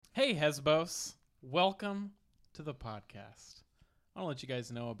Hey, Hesbos. Welcome to the podcast. I want to let you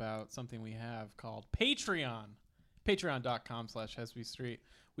guys know about something we have called Patreon. Patreon.com/HesbyStreet.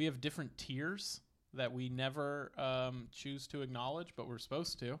 We have different tiers that we never choose to acknowledge, but we're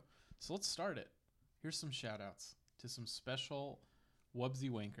supposed to. So let's start it. Here's some shout-outs to some special Wubsy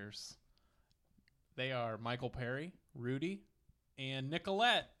Winkers. They are Michael Perry, Rudy, and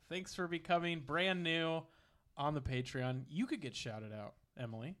Nicolette. Thanks for becoming brand new on the Patreon. You could get shouted out,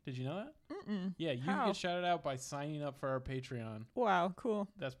 Emily. Did you know that? Mm-mm. Yeah, you How? get shouted out by signing up for our Patreon. Wow, cool.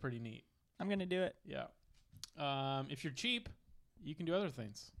 That's pretty neat. I'm going to do it. Yeah. If you're cheap, you can do other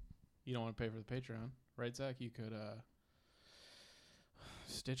things. You don't want to pay for the Patreon, right, Zach? You could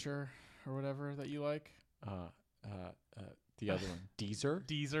Stitcher or whatever that you like. The other one, Deezer.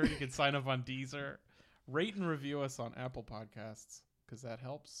 Deezer. You can sign up on Deezer. Rate and review us on Apple Podcasts because that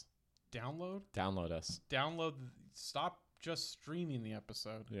helps. Download us. Stop just streaming the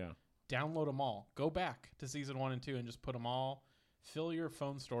episode. Yeah. Download them all. Go back to season 1 and 2 and just put them all. Fill your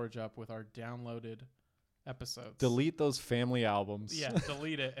phone storage up with our downloaded episodes. Delete those family albums. Yeah,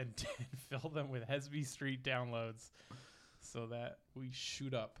 delete it and fill them with Hesby Street downloads so that we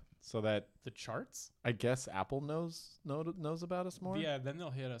shoot up So that the charts. I guess Apple knows about us more. Yeah, then they'll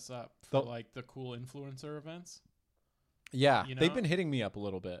hit us up for They'll- like the cool influencer events. Yeah. You know? They've been hitting me up a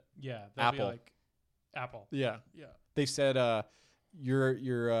little bit. Yeah, they'll Apple. be like Apple. Yeah. Yeah. They said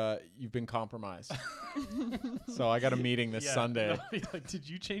you've been compromised. So I got a meeting this Yeah, Sunday. they'll be like, did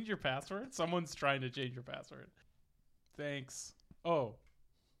you change your password? Someone's trying to change your password. Thanks. Oh,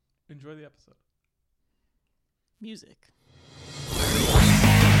 enjoy the episode. Music.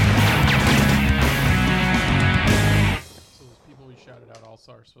 So those people we shouted out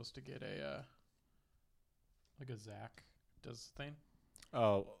also are supposed to get a like a Zach does thing.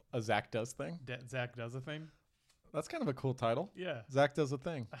 Oh, a Zach Does thing? Zach does a thing. That's kind of a cool title. Yeah, Zach Does a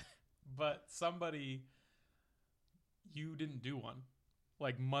thing. but you didn't do one.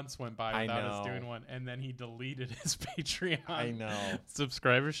 Like months went by I without us know. doing one, and then he deleted his Patreon. I know.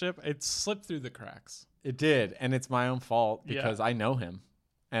 Subscribership. It slipped through the cracks. It did, and it's my own fault Yeah. because I know him.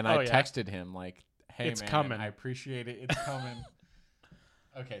 And Oh, I yeah. texted him like, hey, It's man, coming. I appreciate it. It's coming.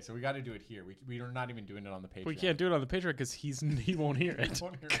 Okay, so we got to do it here. We are not even doing it on the Patreon. We can't do it on the Patreon because he won't hear it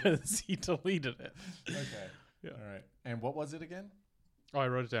won't hear it. because he deleted it. Okay. Yeah. All right. And what was it again? Oh, I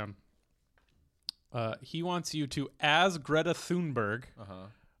wrote it down. He wants you to, as Greta Thunberg,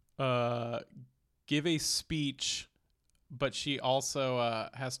 give a speech, but she also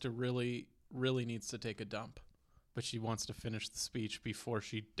has to really needs to take a dump. But she wants to finish the speech before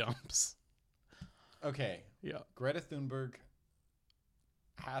she dumps. Okay. Yeah. Greta Thunberg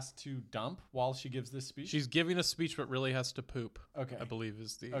has to dump while she gives this speech? She's giving a speech, but really has to poop. Okay. I believe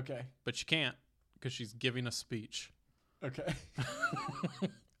is the. Okay. But she can't because she's giving a speech. Okay.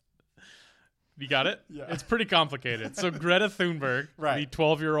 You got it? Yeah. It's pretty complicated. So Greta Thunberg, Right. the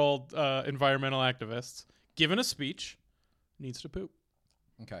 12-year-old environmental activist, given a speech, needs to poop.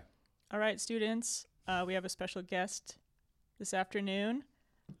 Okay. All right, students. We have a special guest this afternoon.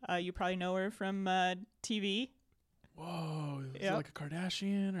 You probably know her from TV. Whoa. Is it Yep. like a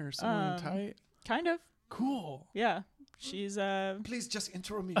Kardashian or someone tight? Kind of. Cool. Yeah. She's Please just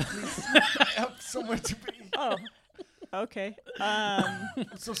intro me, please. I have somewhere to be. oh. Okay. I'm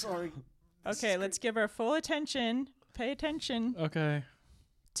so sorry. Okay, let's give our full attention. Pay attention Okay.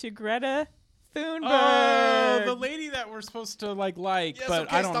 to Greta Thunberg. Oh, the lady that we're supposed to like, Yes, but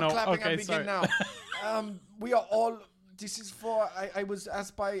okay, I don't stop know. clapping Okay, and sorry. begin now. We are all. This is for. I was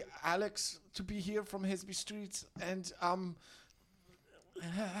asked by Alex to be here from Hesby Street, and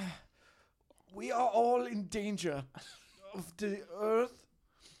we are all in danger of the earth.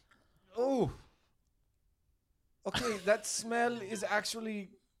 Oh. Okay, that smell is actually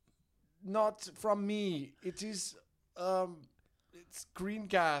not from me. It is. It's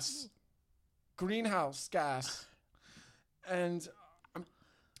greenhouse gas, and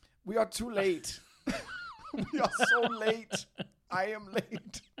we are too late. We are so late. I am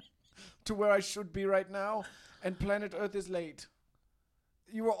late to where I should be right now, and planet Earth is late.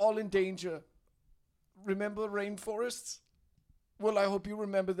 You are all in danger. Remember rainforests? Well, I hope you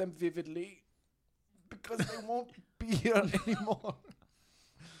remember them vividly, because they won't be here anymore.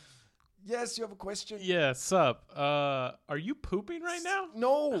 Yes, you have a question? Yeah, sup. Are you pooping right now?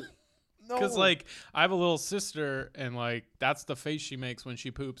 No. No. Because, like, I have a little sister, and, like, that's the face she makes when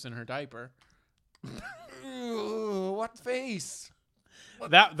she poops in her diaper. Ew, what face?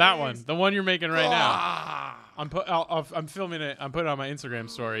 What That face? one, the one you're making right now. Ah. I'm filming it. I'm putting it on my Instagram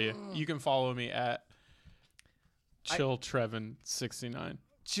story. You can follow me at ChillTrevin69.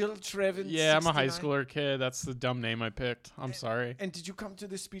 Jill Trevin. Yeah, I'm a high 69. schooler kid. That's the dumb name I picked. I'm sorry. And did you come to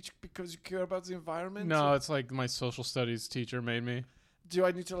this speech because you care about the environment? No, Or it's like my social studies teacher made me. do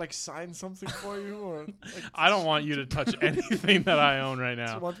I need to like sign something for you, or like, I don't want you to touch anything that I own right do you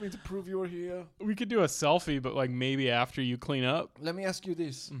now. want me to prove you're here? We could do a selfie, but like maybe after you clean up. Let me ask you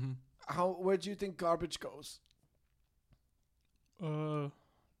this: where do you think garbage goes? Do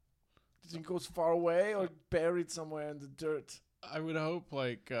you think it goes far away or buried somewhere in the dirt? I would hope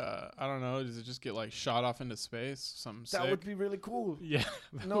like I don't know. Does it just get like shot off into space? Something That sick? would be really cool. Yeah,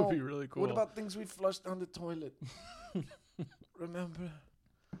 that No, would be really cool. What about things we flushed down the toilet? Remember?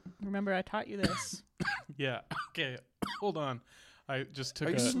 Remember, I taught you this. Yeah. Okay. Hold on. I just took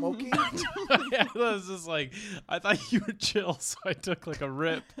Are you a. smoking? Yeah, it was just like I thought you were chill, so I took like a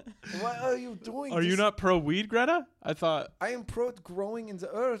rip. What are you doing? Are you This- not pro weed, Greta? I thought I am pro it growing in the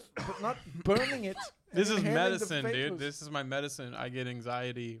earth, but not burning it. and this is inhaling the medicine, dude. vapors. This is my medicine. I get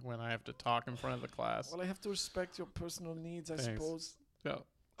anxiety when I have to talk in front of the class. Well, I have to respect your personal needs, I Thanks. suppose. Yeah.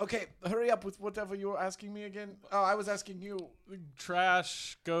 Okay, hurry up with whatever you were asking me again. Oh, I was asking you.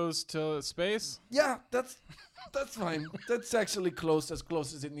 Trash goes to space. Yeah, that's fine. That's actually close as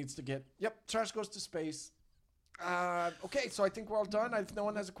it needs to get. Yep, trash goes to space. Okay, so I think we're all done. If no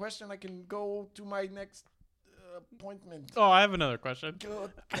one has a question, I can go to my next appointment. Oh, I have another question.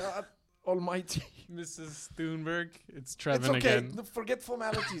 Good God Almighty. Mrs. Thunberg, it's Trevin It's okay. again. No, forget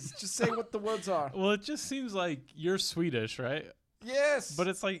formalities. Just say what the words are. Well, it just seems like you're Swedish, right? Yes. But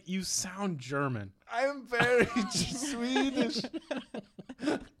it's like you sound German. I am very Swedish.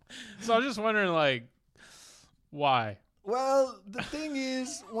 So I'm just wondering, like, why? Well, the thing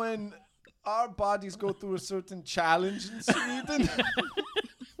is, when our bodies go through a certain challenge in Sweden,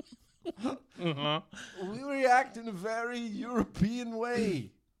 Uh-huh. we react in a very European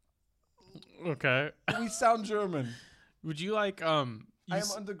way. Okay. We sound German. Would you like, you I am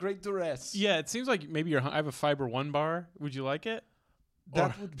s- under great duress. yeah, it seems like maybe I have a Fiber One bar. Would you like it?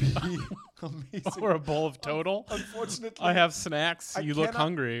 That would be amazing. Or a bowl of Total? Unfortunately, I have snacks. I You look cannot-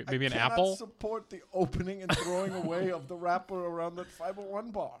 hungry. Maybe an I cannot apple? support the opening and throwing away of the wrapper around that Fiber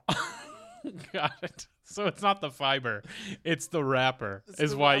One bar. Got it. So it's not the fiber. It's the wrapper. It's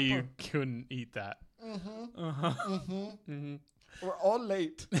is the why you wrapper. couldn't eat that. We're all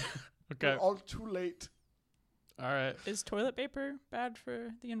late. Okay. We're all too late. All right. Is toilet paper bad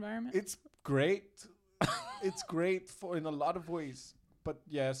for the environment? It's great. It's great for in a lot of ways. But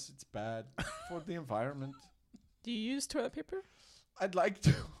yes, it's bad for the environment. Do you use toilet paper? I'd like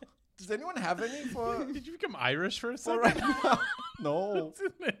to. Does anyone have any for, Did you become Irish for a for second? right now? No.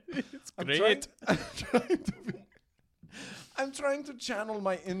 It's I'm great. I'm trying to channel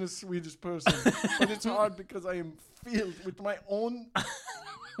my inner Swedish person, but it's hard because I am filled with my own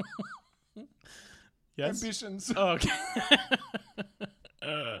Yes. ambitions. Oh, okay.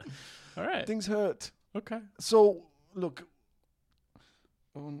 All right. Things hurt. Okay. So, look.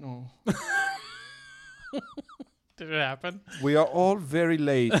 Oh no. Did it happen? We are all very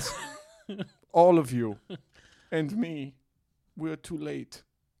late. All of you. And me. We are too late.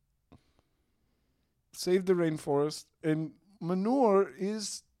 Save the rainforest. And manure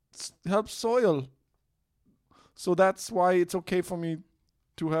helps soil. So that's why it's okay for me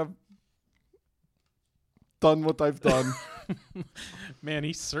to have done what I've done. Man,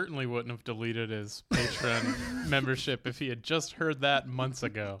 he certainly wouldn't have deleted his Patreon membership if he had just heard that months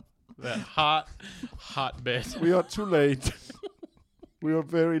ago. That hot bit. We are too late. We are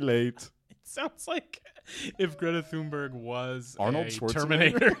very late. It sounds like if Greta Thunberg was Arnold a Schwarzenegger?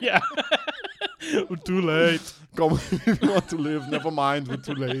 Terminator. Yeah. We're too late. Come, if you want to live, never mind, we're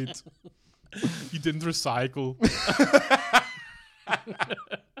too late. You didn't recycle.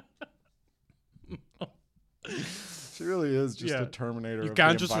 She really is just Yeah. a Terminator. You of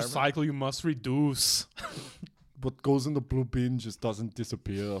can't the just environment. recycle, you must reduce. What goes in the blue bin just doesn't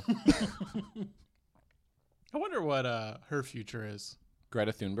disappear. I wonder what her future is.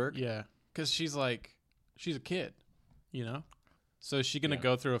 Greta Thunberg. Yeah. Because she's a kid, you know? So is she going to Yeah.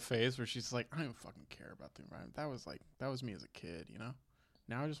 go through a phase where she's like, I don't fucking care about the environment. That was me as a kid, you know?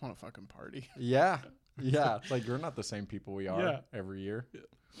 Now I just want to fucking party. Yeah. Yeah. It's like you're not the same people we are Yeah. every year.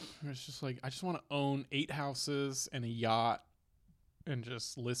 And it's just like, I just want to own 8 houses and a yacht and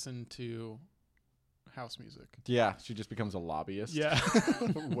just listen to house music. Yeah. She just becomes a lobbyist. Yeah.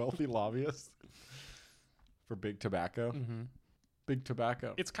 Wealthy lobbyist for big tobacco. Mm-hmm. Big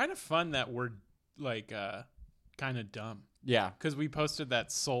tobacco. It's kind of fun that we're like kind of dumb. Yeah. Because we posted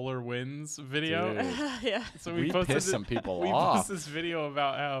that Solar Winds video. Dude. Yeah. So We posted pissed some people we off. posted this video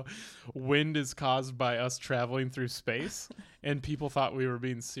about how wind is caused by us traveling through space, and people thought we were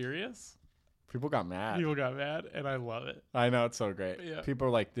being serious. People got mad. People got mad, and I love it. I know, it's so great. Yeah. People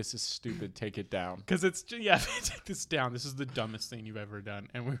are like, this is stupid. Take it down. Because it's, take this down. This is the dumbest thing you've ever done.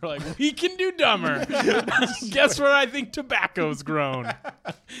 And we were like, we can do dumber. Guess where I think tobacco's grown?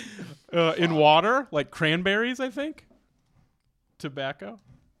 In water, like cranberries, I think. Tobacco.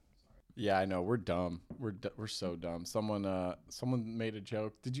 Yeah, I know. We're dumb. We're so dumb. Someone made a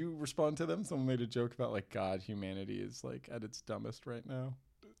joke. Did you respond to them? Someone made a joke about like, God, humanity is like at its dumbest right now.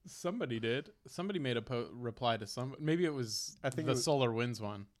 Somebody did. Somebody made a reply to some. Maybe it was I think the it was- Solar Winds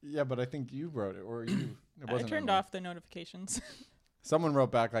one. Yeah, but I think you wrote it, or you. It I wasn't turned Emily. off the notifications. Someone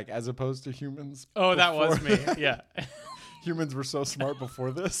wrote back like, as opposed to humans. Oh, that was before- me. Yeah. Humans were so smart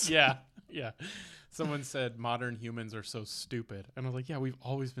before this. Yeah. Yeah. Someone said modern humans are so stupid. And I was like, yeah, we've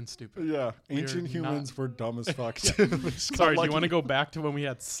always been stupid. Yeah, We're ancient not- humans were dumb as fuck. Too. They just got Sorry, do you lucky. want to go back to when we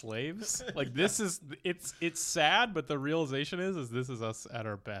had slaves? Like it's sad, but the realization is this is us at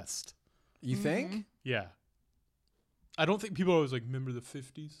our best. You think? Yeah. I don't think people are always like, remember the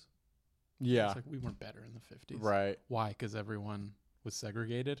 50s? Yeah. It's like we weren't better in the 50s. Right. Why? Because everyone was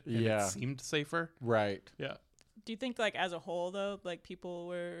segregated and Yeah. it seemed safer. Right. Yeah. Do you think like as a whole though, like people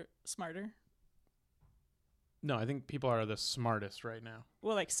were smarter? No, I think people are the smartest right now.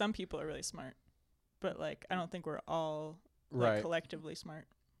 Well, like some people are really smart, but like I don't think we're all like, Right. collectively smart.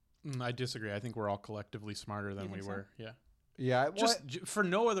 I disagree. I think we're all collectively smarter than You we think so? were. Yeah. Yeah. Just for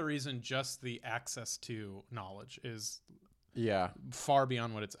no other reason, just the access to knowledge is Yeah. far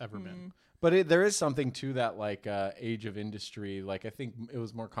beyond what it's ever been. Mm. But there is something to that, like age of industry. Like I think it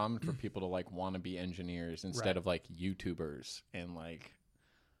was more common for people to like want to be engineers instead Right. of like YouTubers and like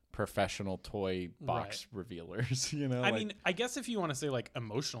professional toy box revealers. You know. I like- mean, I guess if you want to say like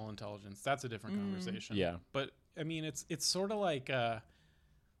emotional intelligence, that's a different conversation. Yeah. But I mean, it's sort of like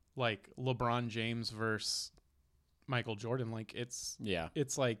LeBron James versus Michael Jordan. Like it's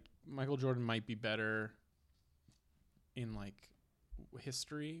like Michael Jordan might be better in like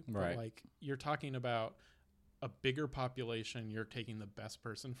history, but Right. like you're talking about a bigger population. You're taking the best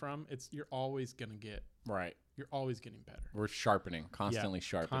person from. You're always gonna get. Right. You're always getting better. We're sharpening, constantly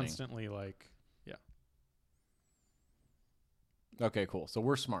sharpening. Constantly, like, yeah. Okay, cool. So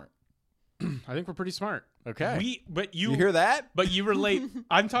we're smart. I think we're pretty smart. Okay. But you hear that? But you relate.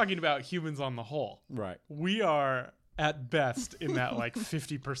 I'm talking about humans on the whole. Right. We are at best in that like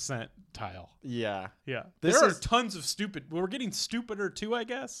 50% tile. Yeah. Yeah. This there is- are tons of stupid. We're getting stupider too, I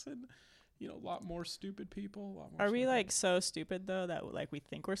guess. And, a lot more stupid people. A lot more Are we smart like so stupid though that like we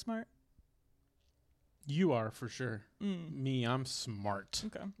think we're smart? people. You are for sure. Mm. Me, I'm smart.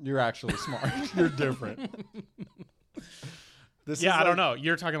 Okay. You're actually smart. You're different. This Yeah, is I like- don't know.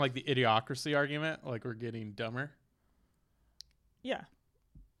 You're talking like the idiocracy argument, like we're getting dumber. Yeah.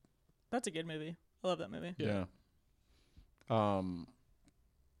 That's a good movie. I love that movie. Yeah.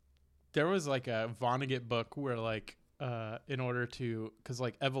 There was like a Vonnegut book where like in order to, because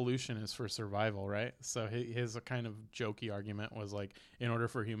like evolution is for survival, right? So his kind of jokey argument was like, in order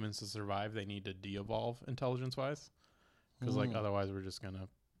for humans to survive, they need to de-evolve intelligence wise, because like otherwise we're just gonna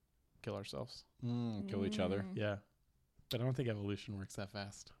kill ourselves. Kill each other. Mm. Yeah, but I don't think evolution works that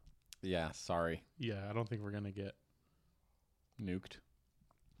fast. Yeah. Sorry. Yeah, I don't think we're gonna get. Nuked.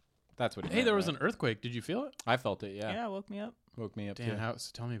 That's what. it Hey, meant, there was right? an earthquake. Did you feel it? I felt it. Yeah. Yeah, it woke me up. Woke me up Dan, too.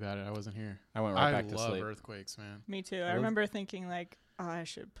 tell me about it. I wasn't here. I went right I back to love sleep. earthquakes, man. Me too. I Really? remember thinking like, oh, I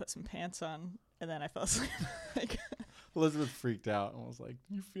should put some pants on, and then I fell asleep. Like, Elizabeth freaked out and was like,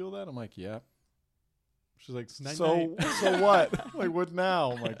 "You feel that?" I'm like, "Yeah." She's like, Night, "So, night." so what? Like, what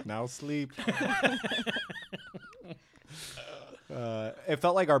now?" I'm like, "Now sleep." It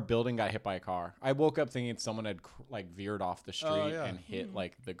felt like our building got hit by a car. I woke up thinking someone had like veered off the street yeah. and hit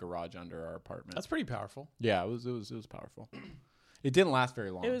like the garage under our apartment. That's pretty powerful. Yeah, it was powerful. It didn't last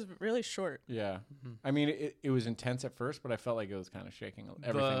very long. it was really short. Yeah, Mhm. I mean, it was intense at first, but I felt like it was kind of shaking.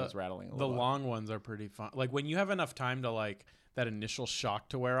 Everything was rattling a The little. long ones are pretty fun. Like when you have enough time to like that initial shock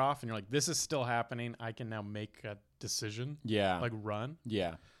to wear off, and you're like, "This is still happening. I can now make a decision." Yeah, Like run.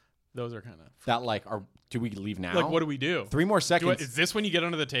 yeah. Those are kind of That like, do we leave now? like, what do we do? 3 more Do seconds. is this when you get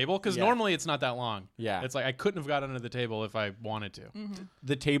under the table? Because Yeah. normally it's not that long. Yeah. It's like I couldn't have got under the table if I wanted to.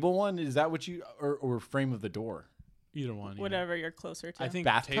 The table one, is that what you or frame of the door? Either one. yeah. Whatever you're closer to. I think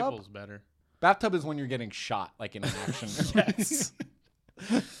Bathtub? table's better. Bathtub is when you're getting shot, like in an action. Yes.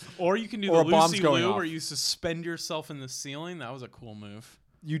 Or you can do Or the a bomb's Lucy going Lou off. where you suspend yourself in the ceiling. That was a cool move.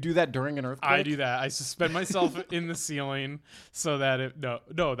 You do that during an earthquake? I do that. I suspend myself in the ceiling so that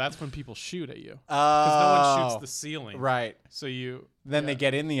no, that's when people shoot at you. Because no one shoots the ceiling. Right. So you Then yeah. they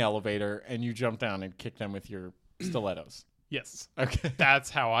get in the elevator and you jump down and kick them with your stilettos. Yes. Okay. That's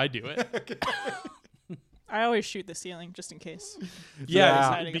how I do it. I always shoot the ceiling just in case. Yeah,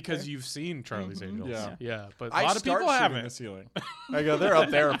 Deciding up because there. you've seen Charlie's Mhm. Angels. Yeah. Yeah, but a I lot of start people shooting haven't. the ceiling. I go, they're up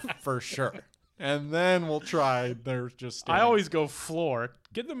there for sure. And then we'll try. They're just. I standing. always go floor.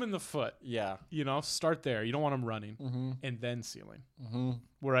 Get them in the foot. Yeah. You know, start there. You don't want them running, Mm-hmm. and then ceiling. Mm-hmm.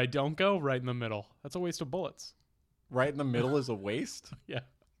 Where I don't go, right in the middle. That's a waste of bullets. Right in the middle is a waist. Yeah.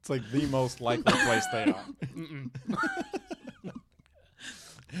 It's like the most likely place they are. Mm-mm.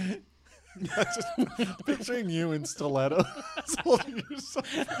 Yeah, just picturing you in stilettos holding yourself.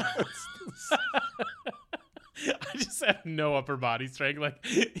 I just have no upper body strength. Like,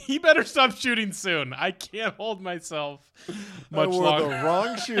 he better stop shooting soon. I can't hold myself I much wore longer. the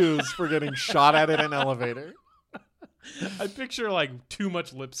wrong shoes for getting shot at in an elevator. I picture like too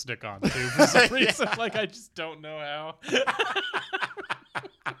much lipstick on too for some reason. Like, I just don't know how.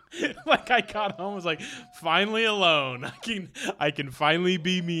 Like, I got home, was like, finally alone. I can finally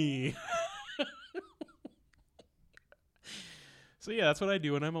be me. So yeah, that's what I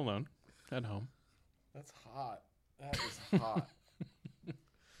do when I'm alone at home. That's hot. That is hot.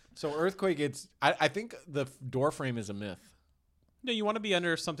 So earthquake, I think the door frame is a myth. No, you want to be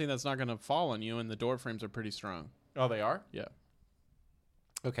under something that's not going to fall on you, and the door frames are pretty strong. Oh, they are? Yeah.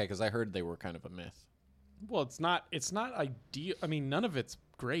 Okay, because I heard they were kind of a myth. Well, it's not ideal. I mean, none of it's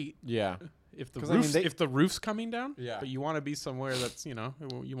great Yeah. if the 'Cause, I mean, if the roof's coming down. Yeah. But you want to be somewhere that's, you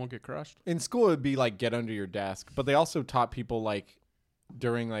won't get crushed. In school, it'd be like get under your desk, but they also taught people like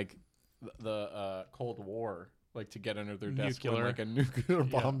during like the Cold War, like to get under their desk when Nuclear. like a nuclear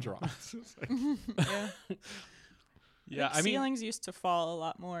Yeah. bomb drops. It's like, Yeah. Yeah, Like, I mean, ceilings used to fall a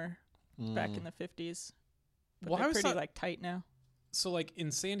lot more back in the 50s. But Well, I they're was pretty thought- like tight now. so like in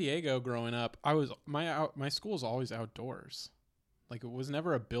San Diego growing up, my school was always outdoors. Like, it was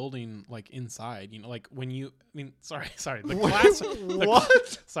never a building like inside. Like when sorry, the class.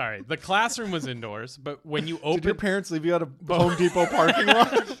 what? Sorry, the classroom was indoors, but when you Did your open, parents leave you at a Home Depot parking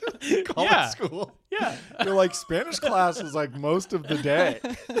lot? College Yeah. school. yeah, You're like Spanish class is like most of the day.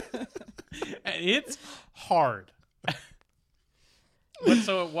 it's hard. But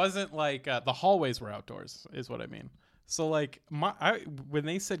so it wasn't like the hallways were outdoors, is what I mean. So like when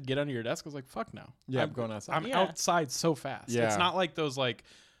they said get under your desk, I was like, fuck no. Yeah, I'm I'm going outside. I'm Yeah. outside so fast. Yeah. It's not like those like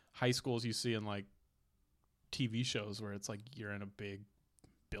high schools you see in like TV shows where it's like you're in a big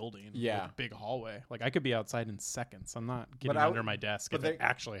building, Yeah. with a big hallway. Like, I could be outside in seconds. I'm not getting I- under my desk but if it they-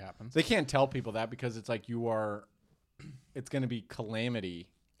 actually happens. They can't tell people that because it's like it's going to be calamity,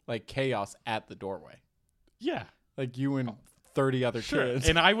 like chaos at the doorway. Yeah. Like you and 30 other Sure. kids.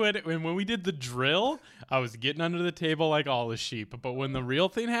 And when we did the drill, I was getting under the table like all the sheep. But when the real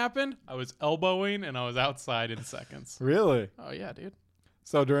thing happened, I was elbowing and I was outside in seconds. Really? Oh yeah, dude.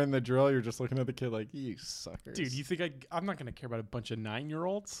 So during the drill, you're just looking at the kid like, you suckers. Dude, you think I'm not gonna care about a bunch of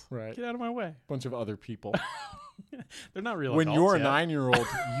 9-year-olds? Right. Get out of my way. Bunch of other people. They're not real When adults you're a yet. 9-year-old,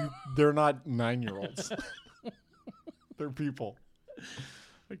 they're not 9-year-olds. They're people.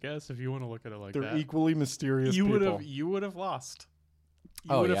 I guess if you want to look at it like They're that, equally mysterious you people. would have lost. You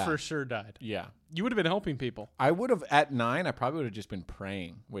Oh, would have yeah. for sure died. Yeah. You would have been helping people. I would have, at 9, I probably would have just been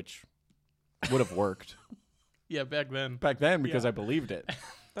praying, which would have worked Yeah, back then. back then because Yeah. I believed it.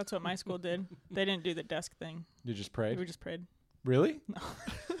 That's what my school did. They didn't do the desk thing. You just prayed? We just prayed. Really? No.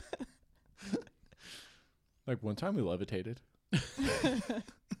 Like one time we levitated.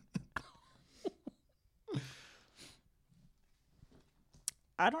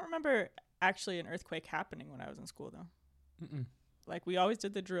 I don't remember actually an earthquake happening when I was in school though. Mm-mm. Like we always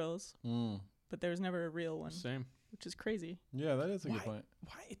did the drills, Mm. but there was never a real one, Same. which is crazy. Yeah, that is a Why? good point.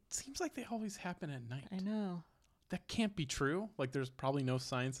 Why? It seems like they always happen at night. I know. That can't be true. Like, there's probably no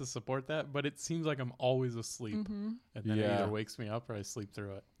science to support that, but it seems like I'm always asleep. Mm-hmm. And then it Yeah. either wakes me up or I sleep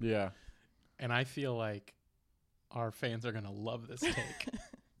through it. Yeah. And I feel like our fans are going to love this take.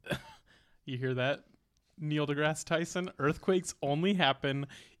 You hear that, Neil deGrasse Tyson? Earthquakes only happen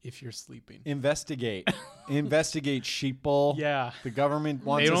if you're sleeping. Investigate. Investigate, sheeple. Yeah. The government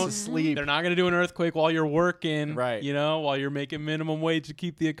wants They us don't- to sleep. They're not going to do an earthquake while you're working. Right. You know, while you're making minimum wage to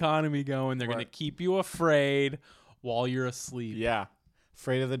keep the economy going. They're going Right. to keep you afraid while you're asleep. Yeah.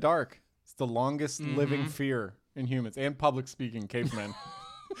 Afraid of the dark. It's the longest living Mhm. fear in humans and public speaking cavemen.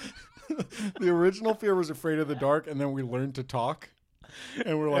 The original fear was afraid of the dark, and then we learned to talk.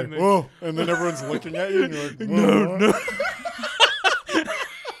 And we're like, And then- whoa. And then everyone's looking at you, and you're like, No, no.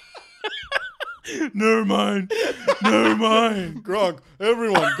 Never mind. Never mind. Grog.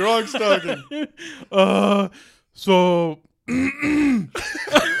 Everyone. Grog's talking. So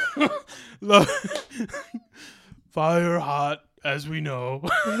look, fire hot as we know,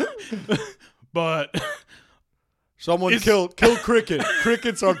 but Someone It's- kill Cricket.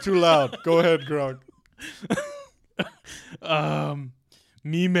 Crickets are too loud. Go ahead, Grog.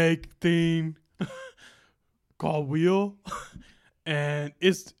 Me make thing called wheel, and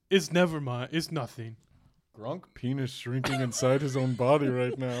it's never mind. It's nothing. Gronk penis shrinking inside his own body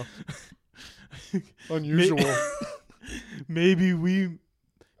right now. Unusual. Maybe we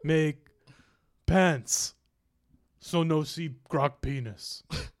make pants, so no see Grok penis.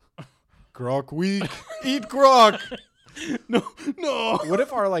 Grok weak. Eat Grok. No. What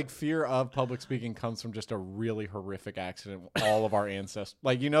if our like fear of public speaking comes from just a really horrific accident? All of our ancestors,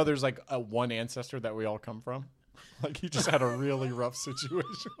 like there's like a one ancestor that we all come from. Like he just had a really rough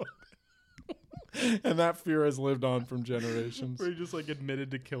situation, and that fear has lived on from generations. Where he just like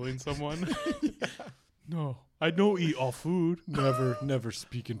admitted to killing someone. No, I don't eat all food. Never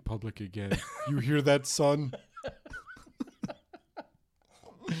speak in public again. You hear that, son?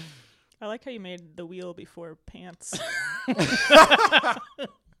 I like how you made the wheel before pants.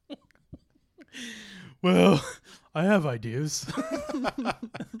 Well, I have ideas.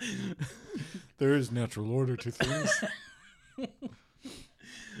 There is natural order to things.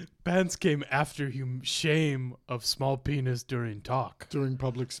 Pants came after shame of small penis during talk. During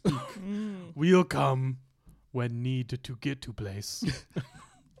public speak. We'll come when need to get to place.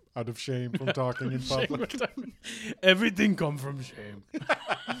 Out of shame from talking in public. Everything come from shame.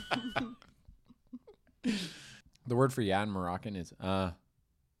 The word for yeah in Moroccan is and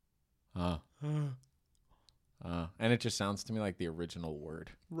it just sounds to me like the original word.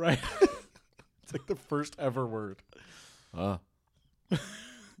 Right. It's like the first ever word.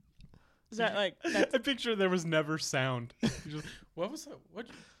 Is that like I picture there was never sound. You just, what was that? What?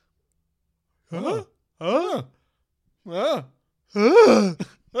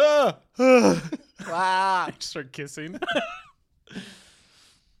 Just start kissing.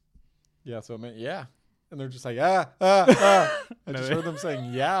 Yeah, so it meant yeah. And they're just like, I just No, heard them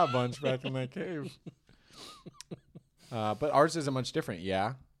saying yeah a bunch back in that cave. But ours isn't much different,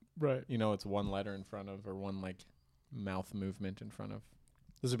 yeah. Right. It's one letter in front of, or one like mouth movement in front of.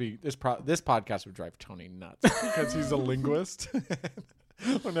 This podcast would drive Tony nuts because he's a linguist.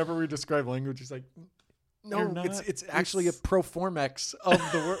 Whenever we describe language, he's like, no, it's actually a proformex of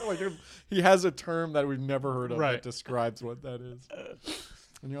the word. Like he has a term that we've never heard of that describes what that is.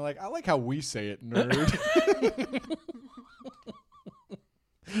 And you're like, I like how we say it, nerd.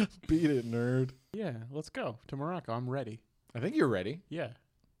 Beat it, nerd. Yeah, let's go to Morocco. I'm ready. I think you're ready. Yeah.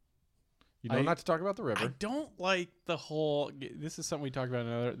 You know not to talk about the river. I don't like the whole. This is something we talked about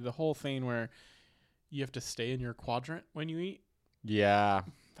another. The whole thing where you have to stay in your quadrant when you eat. Yeah.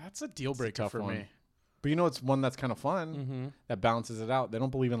 That's a deal breaker for me. But it's one that's kind of fun Mm-hmm. that balances it out. They don't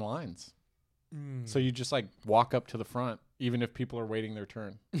believe in lines. So you just like walk up to the front, even if people are waiting their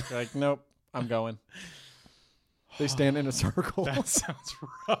turn. You're like, nope, I'm going. They stand in a circle. That sounds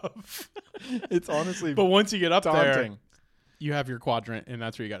rough. It's honestly But once you get up there, daunting. you have your quadrant, and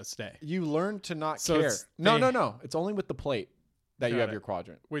that's where you got to stay. You learn to not So care. it's- No. It's only with the plate that you Got have it. your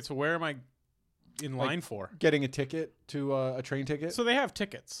quadrant. Wait, so where am I in Like- line for? Getting a ticket to a train ticket. So they have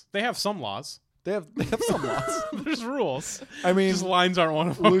tickets. They have some laws. They have some laws. There's rules. I mean, Just lines aren't one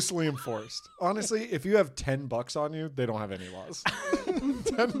of them. loosely enforced. Honestly, if you have $10 on you, they don't have any laws.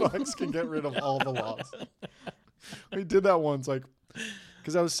 $10 can get rid of all the laws. We did that once, like,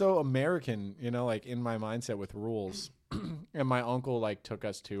 because I was so American, like in my mindset with rules. And my uncle like took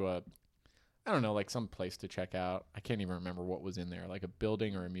us to I don't know, like some place to check out. I can't even remember what was in there, like a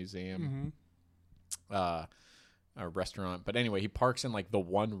building or a museum. Mm-hmm. A restaurant. But anyway, he parks in like the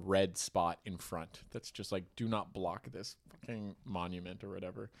one red spot in front that's just like, do not block this fucking monument or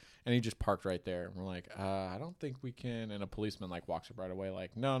whatever. And he just parked right there. And we're like, I don't think we can. And a policeman like walks up right away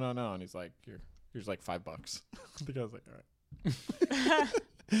like, no. And he's like, here's like $5. The guy's like, all right.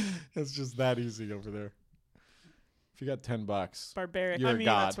 It's just that easy over there. If you got $10, barbaric? You're I a mean,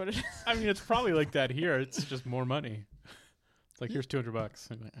 god. that's what it is. I mean, it's probably like that here. It's just more money. It's like, here's $200. I'm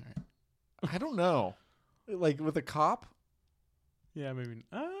like, all right. I don't know. Like with a cop, Yeah, maybe.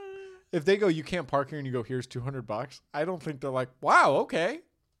 if they go, you can't park here, and you go, here's $200, I don't think they're like, wow, okay.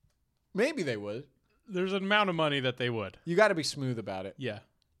 Maybe they would. There's an amount of money that they would. You got to be smooth about it. Yeah.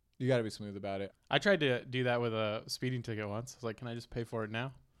 You got to be smooth about it. I tried to do that with a speeding ticket once. I was like, can I just pay for it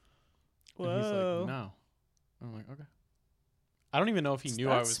now? And he's Whoa. like, no. I'm like, okay. I don't even know if he knew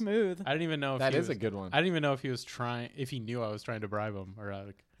That's I was. smooth. I didn't even know if That he is was, a good one. I didn't even know if he was trying. If he knew I was trying to bribe him, or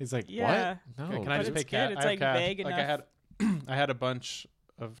like, He's like, Yeah. what? can No. I But just pay it's cash? good. It's I have like cash. vague Like I had, I had a bunch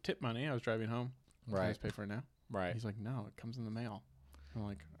of tip money. I was driving home. Can I Right. just pay for it now? Right. He's like, no, it comes in the mail. I'm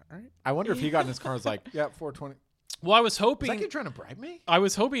like, all right. I wonder if he got in his car and was like, yeah, $420. Well, I was Is hoping. that kid trying to bribe me? I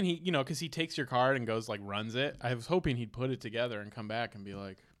was hoping he, because he takes your card and goes like runs it. I was hoping he'd put it together and come back and be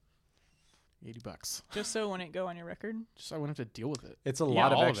like, $80. Just so it wouldn't go on your record. Just so I wouldn't have to deal with it. It's a Yeah,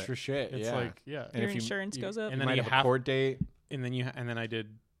 lot of all of extra it. shit. It's yeah. like, yeah. And Your if you- insurance you- goes up. and you then might you have a have- court date. And then I did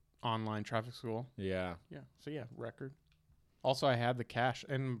online traffic school. Yeah. Yeah. So yeah, record. Also, I had the cash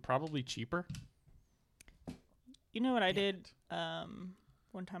and probably cheaper. You know what I did?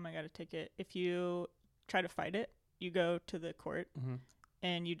 One time I got a ticket. If you try to fight it, you go to the court Mm-hmm.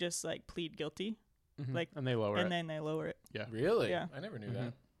 and you just like plead guilty, Like, and they lower it. and then they lower it. Yeah. Really? Yeah. I never knew Mhm.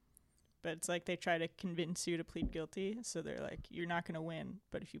 that. But it's like they try to convince you to plead guilty. So they're like, you're not going to win.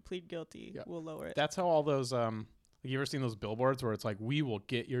 But if you plead guilty, Yeah. we'll lower it. That's how all those you ever seen those billboards where it's like, we will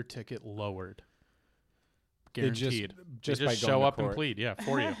get your ticket lowered. They just- Guaranteed. just they by just going show to up and court. plead, yeah,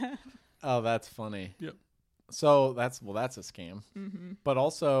 for you. Oh, that's funny. Yep. So that's a scam. Mm-hmm. But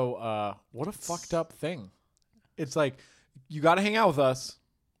also, what a fucked up thing. It's like, you got to hang out with us.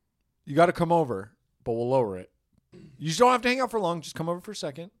 You got to come over, but we'll lower it. You just don't have to hang out for long. Just come over for a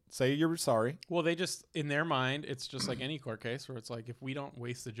second. Say you're sorry. Well, they just, in their mind, it's just like any court case where it's like, if we don't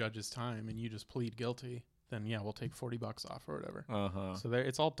waste the judge's time and you just plead guilty, then yeah, we'll take $40 off or whatever. Uh-huh. So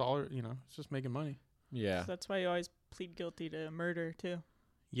it's all dollar, it's just making money. Yeah. So that's why you always plead guilty to murder too.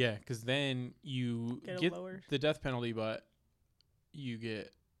 Yeah, because then you Get it get lowered. the death penalty, but you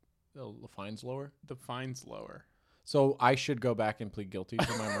get The fine's lower. the fines lower. So I should go back and plead guilty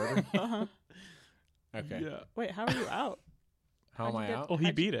to my murder? Uh-huh. Okay. Yeah. Wait, how are you out? How am How'd I you get- out? Well, he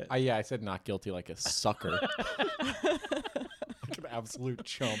How'd beat it. Yeah, I said not guilty like a sucker. Like an absolute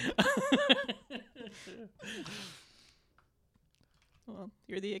chump. Well,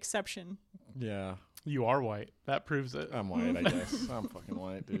 you're the exception. Yeah. You are white. That proves it. I'm white, I guess. I'm fucking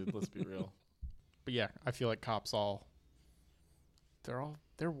white, dude. Let's be real. But yeah, I feel like cops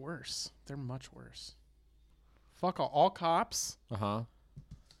they're worse. They're much worse. Fuck all cops Uh-huh.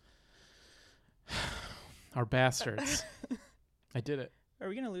 are bastards. I did it. Are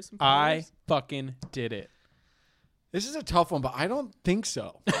we gonna lose some I followers? fucking did it. This is a tough one, but I don't think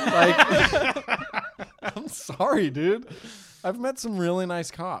so. Like, I'm sorry, dude. I've met some really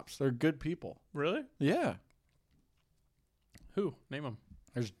nice cops. They're good people. Really? Yeah. Who? Name him.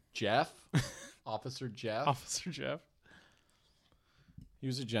 There's Jeff, Officer Jeff. Officer Jeff. He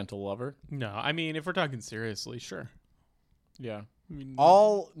was a gentle lover. No, I mean, if we're talking seriously, sure. Yeah. I mean,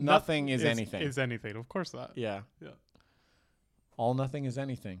 All nothing is anything. Is anything. Of course not. Yeah. Yeah. All nothing is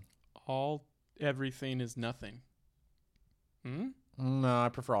anything. Everything is nothing. Hmm? No, I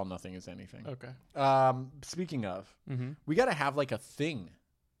prefer all nothing is anything. Okay. Speaking of, Mm-hmm. we got to have like a thing,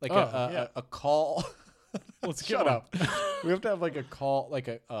 like Oh, yeah. a call. Let's get Shut one. up. We have to have like a call, like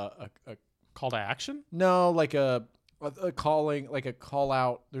a Call to action? no, like a calling, like a call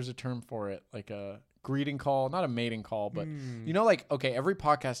out. There's a term for it, like a greeting call, not a mating call, but you know, like, okay, every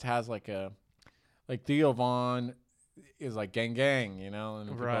podcast has like Theo Vaughn is like gang gang, you know, and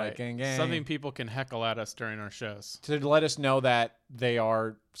people are like gang gang. Something people can heckle at us during our shows. to let us know that they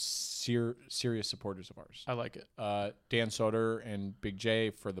are serious supporters of ours. I like it. Dan Soder and Big J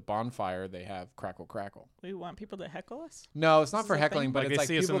for the bonfire, they have Crackle Crackle. We want people to heckle us. No, it's not This for is a heckling, thing? but Like it's they like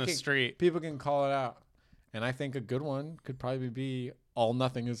see us people in the can, street. people can call it out. And I think a good one could probably be all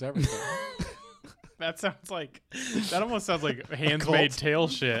nothing is everything. That sounds like that almost sounds like Handmaid's Cult. Tale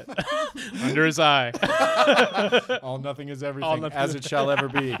shit under his eye. All nothing is everything, All nothing as is it shall ever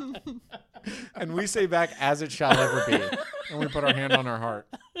be. And we say back, as it shall ever be. And we put our hand on our heart.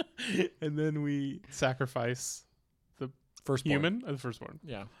 And then we sacrifice Firstborn. human or the firstborn.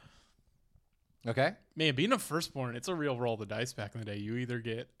 Yeah. Okay. Man, being a firstborn, it's a real roll of the dice back in the day. You either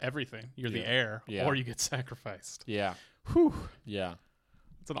get everything, you're the Yeah. heir, Yeah. or you get sacrificed. Yeah. Whew. Yeah.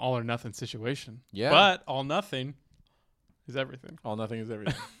 It's an all or nothing situation. Yeah. But all nothing is everything. All nothing is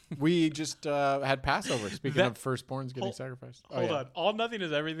everything. We just had Passover. Speaking That- of firstborns getting Hold- sacrificed. Oh, Hold yeah. on. All nothing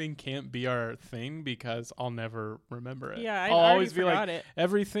is everything can't be our thing because I'll never remember it. Yeah, I I'll already always be forgot like, it.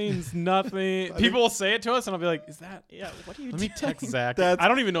 everything,'s nothing. People will say it to us, and I'll be like, "Is that?" Yeah, what are you Let me doing? text Zach. That's- I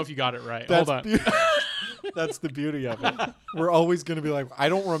don't even know if you got it right. That's Hold on. That's the beauty of it. We're always going to be like, I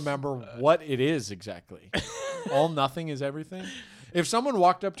don't remember what it is exactly. All nothing is everything. If someone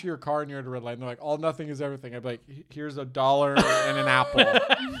walked up to your car and you're at a red light and they're like, all nothing is everything, I'd be like, here's $1 and an apple.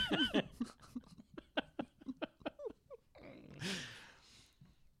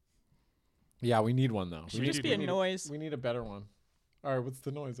 Yeah, we need one though. Should We we need- just do be a need noise. We need a better one. All right, what's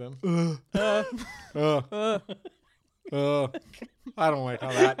the noise then? I don't like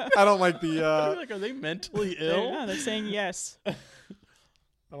how that. I don't like the. Like, are they mentally They're, ill? no, they're saying yes. I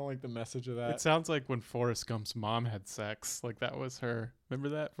don't like the message of that. It sounds like when Forrest Gump's mom had sex. Like that was her. Remember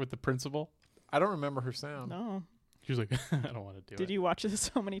that with the principal? I don't remember her sound. Um, No. She was like, "I don't want to do it." Did you watch this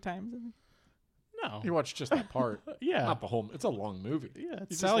so many times? No. You watched just that part. Yeah. Not the whole. It's a long movie. Yeah, it's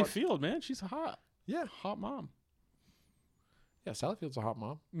just Sally watch- Field, man. She's hot. Yeah. Hot mom. Yeah. Sally Field's a hot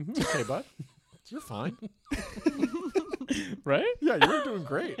mom. Mhm. It's okay, bud. You're fine. Right? Yeah, you're doing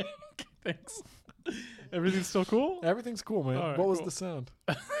great. Thanks. Everything's still cool? Everything's cool, man. All right, what was cool. the sound?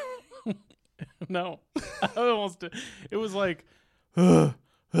 No. I almost did. It was like,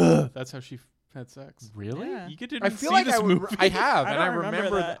 that's how she had sex. Really? Yeah. You didn't I see feel like this movie. I have, I and I don't remember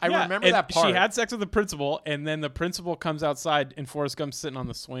remember. that. I Yeah, remember and that part. She had sex with the principal, and then the principal comes outside, and Forrest Gump's sitting on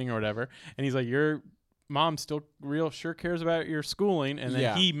the swing or whatever, and he's like, "Your mom still sure cares about your schooling," and then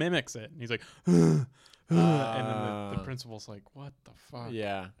Yeah. he mimics it, and he's like, and then the Ah. principal's like, "What the fuck?"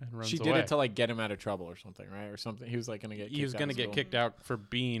 Yeah. and runs She away. did it to like get him out of trouble or something, right? Or something. He was like gonna get. He was kicked out gonna of get school. kicked out for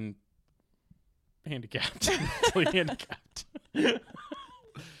being handicapped. Mentally handicapped.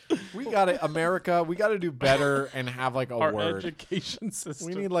 We got to America. We got to do better and have like a Our word. education system.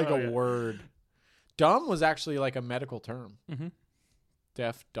 We need like Oh, a yeah. word. Dumb was actually like a medical term. Mhm.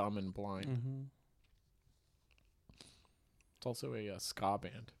 Deaf, dumb, and blind. Mhm. It's also a ska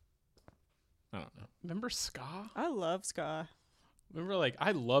band. I don't know. Remember ska? I love ska. Remember, like,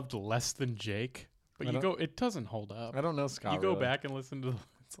 I loved Less Than Jake, but I you don't- go, it doesn't hold up. I don't know ska. You go really. back and listen to,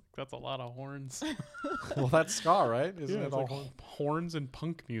 it's like that's a lot of horns. Well, that's ska, right? Isn't Yeah, it it's all? like horns and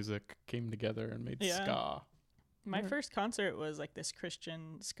punk music came together and made Yeah. ska. My first concert was like this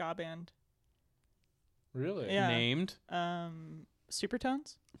Christian ska band. Really? Yeah. Named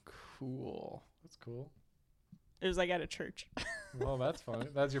Supertones. cool. That's cool. It was like at a church. Well, that's fun.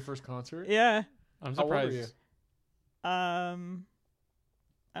 That's your first concert? Yeah. I'm How old were surprised. I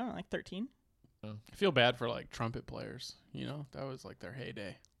don't know, like 13. I feel bad for like trumpet players. You know, that was like their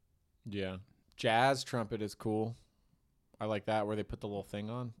heyday. Yeah. Jazz trumpet is cool. I like that where they put the little thing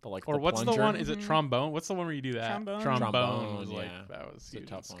on. The like. Or the what's plunger. the one? Is it Mhm. trombone? What's the one where you do that? Trombone. Trombone, was like yeah. that was It's a huge in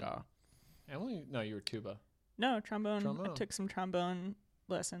tough one. ska. Emily? No, you were tuba. No, trombone. Trombone. I took some trombone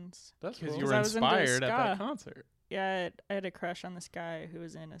lessons. That's Because cool. you 'Cause were I was into inspired at that ska. concert. Yeah, I had a crush on this guy who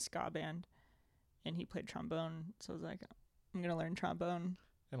was in a ska band, and he played trombone. So I was like, I'm gonna learn trombone.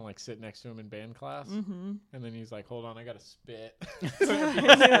 And like sit next to him in band class. Mm-hmm. And then he's like, hold on, I got to spit.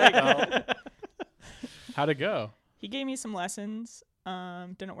 How'd it go? He gave me some lessons.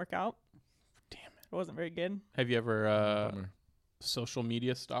 Didn't work out. Damn it. It wasn't very good. Have you ever Bummer. social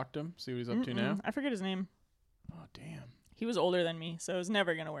media stalked him? See what he's up to now? I forget his name. Oh, damn. He was older than me, so it was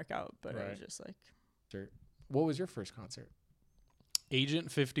never gonna work out. But I Right. was just like, What was your first concert?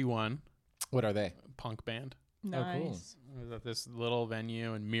 Agent 51, What are they? punk band. nice. cool. It was at this little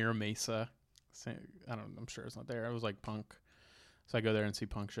venue in Mira Mesa. I'm sure it's not there. It was like punk. So I go there and see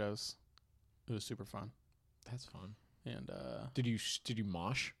punk shows. It was super fun. That's fun. And Did you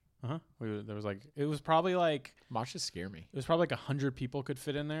mosh? there was like it was probably like Moshes scare me. 100 people could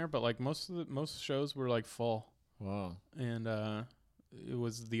fit in there, but like most shows were like full. Wow. And it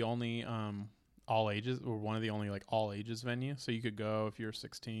was the only all ages, or one of the only like all ages venue. So you could go if you were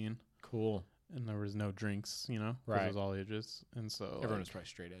 16, Cool. and there was no drinks, you know, 'cause Right. It was all ages, and so Everyone like, was probably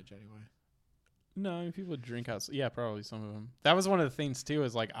straight edge anyway. no, I mean, people would drink out. Yeah, probably some of them. That was one of the things too.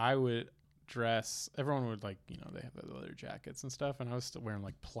 Is like I would dress. Everyone would like they have the leather jackets and stuff, and I was still wearing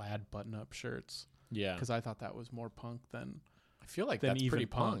like plaid button-up shirts Yeah. because I thought that was more punk than. I feel like than that's even pretty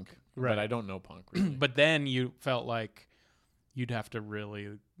punk. punk. Right. But I don't know punk really. But then you felt like you'd have to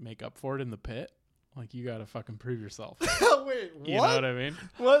really make up for it in the pit. Like you got to fucking prove yourself. Wait, You know what I mean?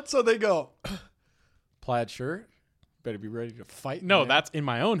 What? So they go plaid shirt. Better be ready to fight. No, man. that's in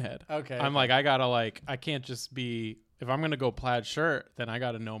my own head. okay. I'm like, I gotta I can't just be. If I'm gonna go plaid shirt, then I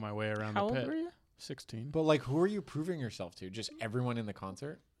gotta know my way around How the old pit. were you? 16. But like, who are you proving yourself to? Just everyone in the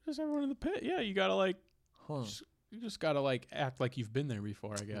concert? Just everyone in the pit. Yeah, you gotta Huh. you just gotta act like you've been there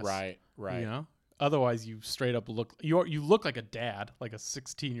before. I guess. Right. Right. You know. Otherwise, you straight up look. You look like a dad, like a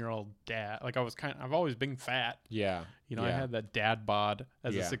 16-year-old dad. Like I've always been fat. Yeah. You know, I Yeah. had that dad bod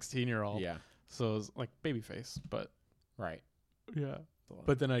as Yeah. a 16-year-old. Yeah. So it was like baby face, but Right. yeah.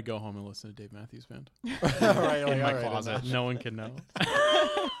 But then I'd go home and listen to Dave Matthews Band right. in my all right, closet. No one can know.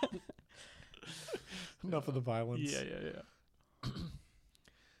 Enough of the violence. Yeah.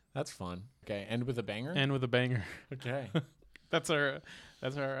 That's fun. Okay. End with a banger. And with a banger. okay. That's our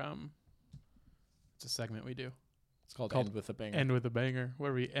it's a segment we do. It's called Called End with a banger. End with a banger,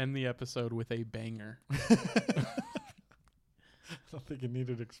 where we end the episode with a banger. I don't think it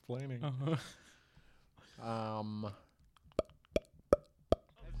needed explaining.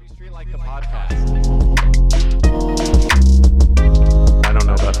 Street like the podcast. I don't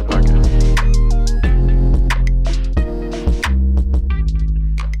know about the podcast.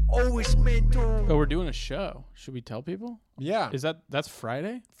 Always meant to. Oh, we're doing a show. Should we tell people? Yeah, That's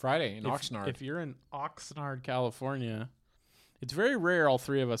Friday? Friday in If- Oxnard. If you're in Oxnard, California, it's very rare all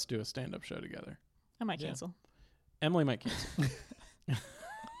three of us do a stand-up show together. I might Yeah. cancel. Emily might cancel.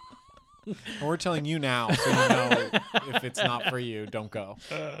 And we're telling you now, so you know if it's not for you, don't go.